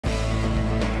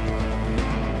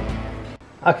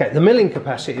Okay, the milling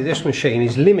capacity of this machine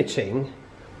is limiting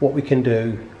what we can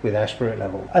do with our spirit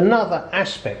level. Another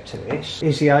aspect to this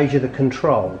is the age of the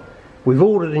control. We've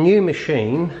ordered a new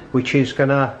machine which is going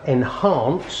to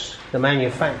enhance the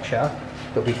manufacture.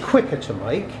 It'll be quicker to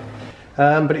make,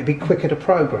 but it'll be quicker to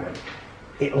program.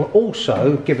 It'll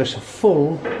also give us a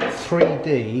full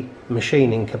 3D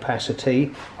machining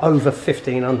capacity over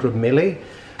 1500 milli,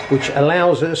 which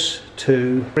allows us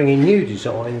to bring in new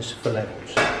designs for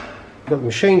levels. The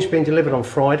machine's been delivered on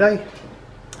Friday.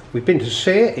 We've been to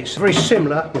see it. It's a very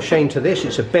similar machine to this.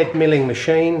 It's a bed milling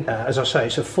machine. As I say,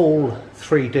 it's a full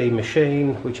 3D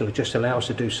machine, which will just allow us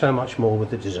to do so much more with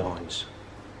the designs.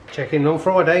 Check in on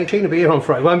Friday. The machine will be here on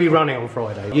Friday. It won't be running on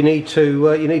Friday. You need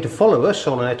to follow us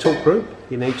on our talk group.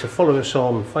 You need to follow us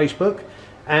on Facebook,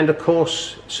 and of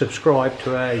course subscribe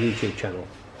to our YouTube channel.